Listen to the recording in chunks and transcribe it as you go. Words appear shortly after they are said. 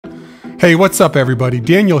Hey, what's up everybody?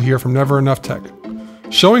 Daniel here from Never Enough Tech.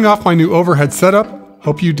 Showing off my new overhead setup,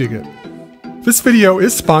 hope you dig it. This video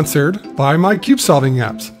is sponsored by my cube solving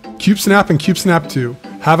apps, CubeSnap and CubeSnap 2.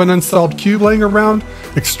 Have an unsolved cube laying around?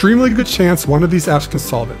 Extremely good chance one of these apps can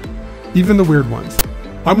solve it, even the weird ones.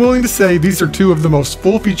 I'm willing to say these are two of the most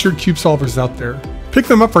full-featured cube solvers out there. Pick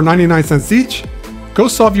them up for 99 cents each, go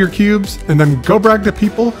solve your cubes, and then go brag to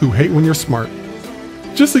people who hate when you're smart.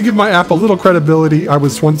 Just to give my app a little credibility, I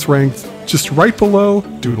was once ranked just right below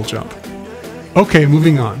Doodle Jump. Okay,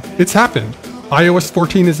 moving on. It's happened. iOS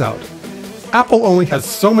 14 is out. Apple only has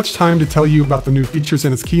so much time to tell you about the new features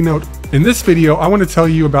in its keynote. In this video, I want to tell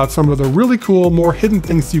you about some of the really cool, more hidden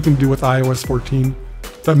things you can do with iOS 14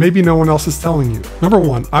 that maybe no one else is telling you. Number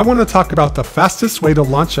one, I want to talk about the fastest way to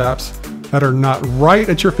launch apps that are not right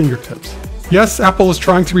at your fingertips. Yes, Apple is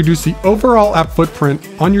trying to reduce the overall app footprint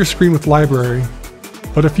on your screen with Library,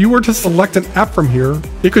 but if you were to select an app from here,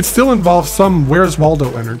 it could still involve some Where's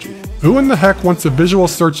Waldo energy. Who in the heck wants a visual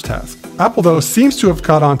search task? Apple, though, seems to have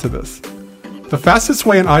caught on to this. The fastest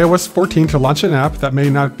way in iOS 14 to launch an app that may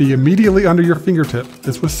not be immediately under your fingertip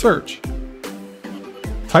is with search.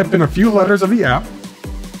 Type in a few letters of the app,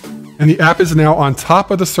 and the app is now on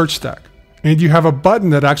top of the search stack. And you have a button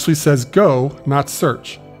that actually says Go, not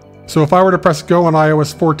Search. So if I were to press Go on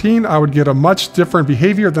iOS 14, I would get a much different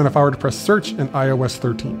behavior than if I were to press Search in iOS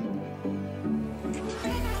 13.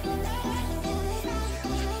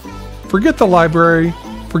 Forget the library,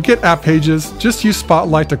 forget app pages, just use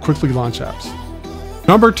Spotlight to quickly launch apps.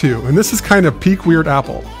 Number two, and this is kind of peak weird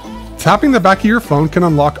Apple. Tapping the back of your phone can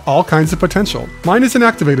unlock all kinds of potential. Mine isn't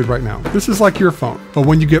activated right now. This is like your phone. But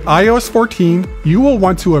when you get iOS 14, you will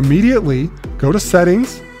want to immediately go to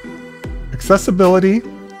Settings, Accessibility,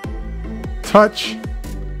 Touch,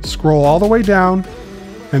 scroll all the way down,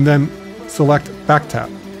 and then select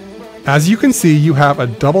Backtap. As you can see, you have a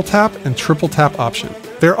double tap and triple tap option.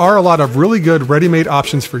 There are a lot of really good ready-made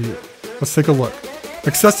options for you. Let's take a look.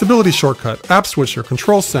 Accessibility shortcut, App Switcher,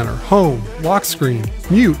 Control Center, Home, Lock Screen,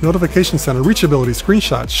 Mute, Notification Center, Reachability,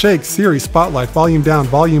 Screenshot, Shake, Siri, Spotlight, Volume Down,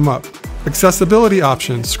 Volume Up. Accessibility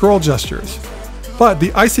options, Scroll Gestures. But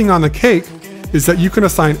the icing on the cake is that you can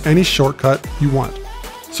assign any shortcut you want.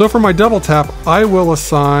 So for my double tap, I will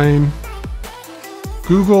assign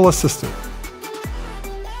Google Assistant.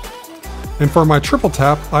 And for my triple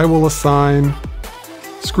tap, I will assign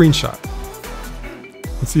Screenshot.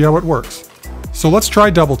 Let's see how it works. So let's try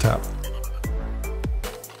double tap.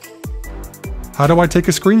 How do I take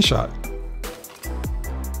a screenshot?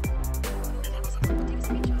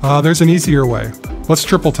 There's an easier way. Let's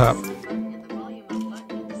triple tap.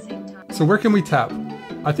 So where can we tap?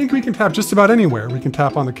 I think we can tap just about anywhere. We can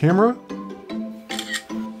tap on the camera.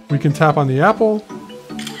 We can tap on the Apple.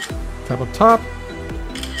 Tap up top.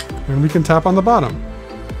 And we can tap on the bottom.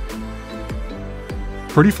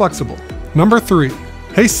 Pretty flexible. Number three.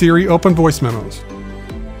 Hey Siri, open voice memos.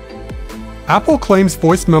 Apple claims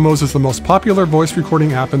voice memos is the most popular voice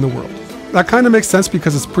recording app in the world. That kind of makes sense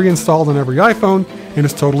because it's pre-installed on every iPhone and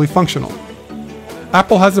is totally functional.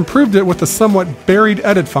 Apple has improved it with a somewhat buried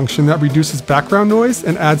edit function that reduces background noise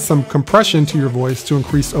and adds some compression to your voice to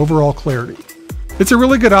increase overall clarity. It's a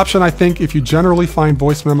really good option, I think, if you generally find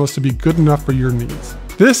voice memos to be good enough for your needs.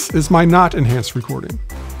 This is my not enhanced recording.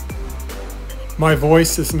 My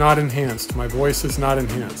voice is not enhanced. My voice is not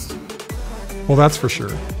enhanced. Well, that's for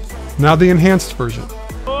sure. Now the enhanced version.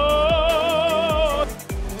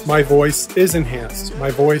 My voice is enhanced.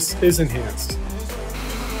 My voice is enhanced.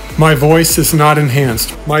 My voice is not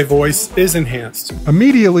enhanced. My voice is enhanced.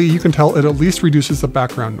 Immediately, you can tell it at least reduces the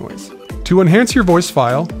background noise. To enhance your voice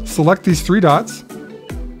file, select these three dots,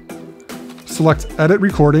 select Edit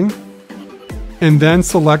Recording, and then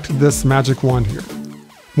select this magic wand here.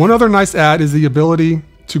 One other nice add is the ability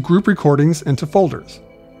to group recordings into folders.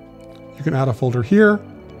 You can add a folder here,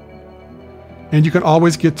 and you can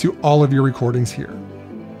always get to all of your recordings here.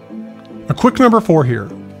 A quick number 4 here.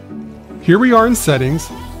 Here we are in Settings.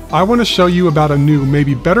 I want to show you about a new,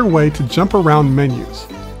 maybe better way to jump around menus.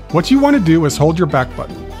 What you want to do is hold your back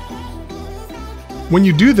button. When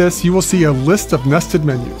you do this, you will see a list of nested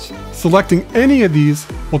menus. Selecting any of these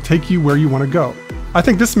will take you where you want to go. I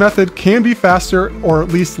think this method can be faster or at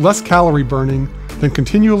least less calorie burning than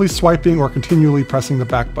continually swiping or continually pressing the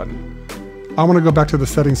back button. I want to go back to the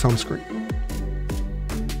Settings home screen.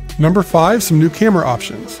 Number 5, some new camera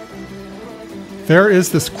options. There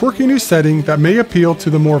is this quirky new setting that may appeal to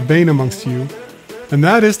the more vain amongst you, and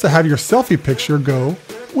that is to have your selfie picture go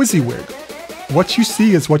WYSIWYG. What you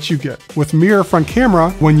see is what you get. With mirror front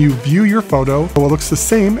camera, when you view your photo, it looks the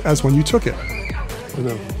same as when you took it.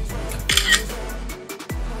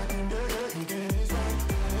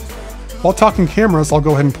 While talking cameras, I'll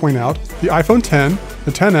go ahead and point out the iPhone X,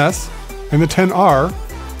 the XS, and the XR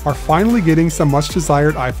are finally getting some much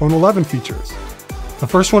desired iPhone 11 features. The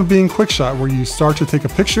first one being Quick Shot, where you start to take a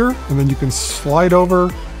picture and then you can slide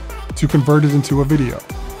over to convert it into a video.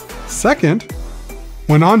 Second,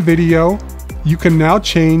 when on video, you can now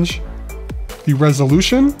change the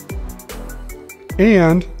resolution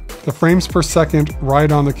and the frames per second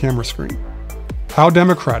right on the camera screen. How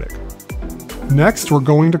democratic. Next, we're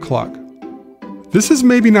going to clock. This is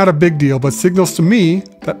maybe not a big deal, but signals to me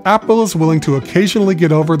that Apple is willing to occasionally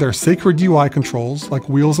get over their sacred UI controls like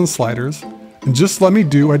wheels and sliders and just let me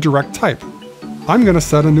do a direct type. I'm gonna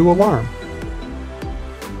set a new alarm.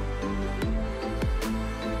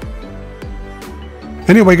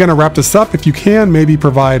 Anyway, gonna wrap this up. If you can, maybe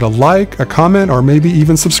provide a like, a comment, or maybe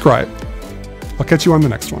even subscribe. I'll catch you on the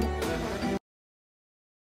next one.